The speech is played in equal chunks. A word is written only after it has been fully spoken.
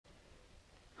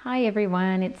Hi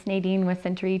everyone, it's Nadine with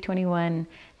Century 21.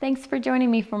 Thanks for joining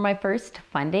me for my first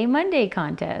Funday Monday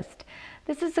contest.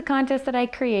 This is a contest that I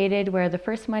created where the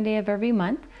first Monday of every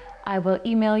month I will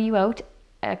email you out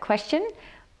a question.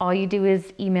 All you do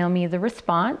is email me the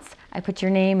response. I put your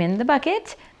name in the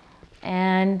bucket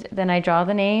and then I draw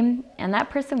the name, and that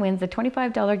person wins a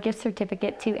 $25 gift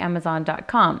certificate to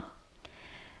Amazon.com.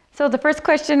 So the first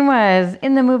question was,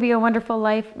 in the movie A Wonderful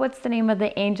Life, what's the name of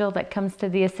the angel that comes to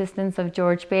the assistance of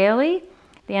George Bailey?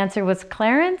 The answer was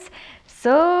Clarence.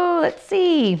 So let's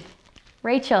see.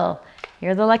 Rachel,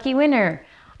 you're the lucky winner.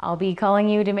 I'll be calling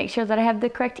you to make sure that I have the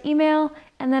correct email,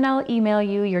 and then I'll email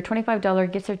you your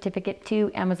 $25 gift certificate to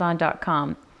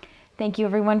Amazon.com. Thank you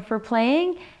everyone for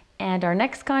playing, and our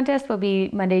next contest will be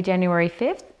Monday, January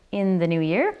 5th in the new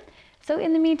year. So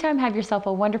in the meantime, have yourself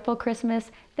a wonderful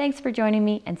Christmas. Thanks for joining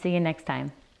me, and see you next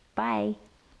time. Bye.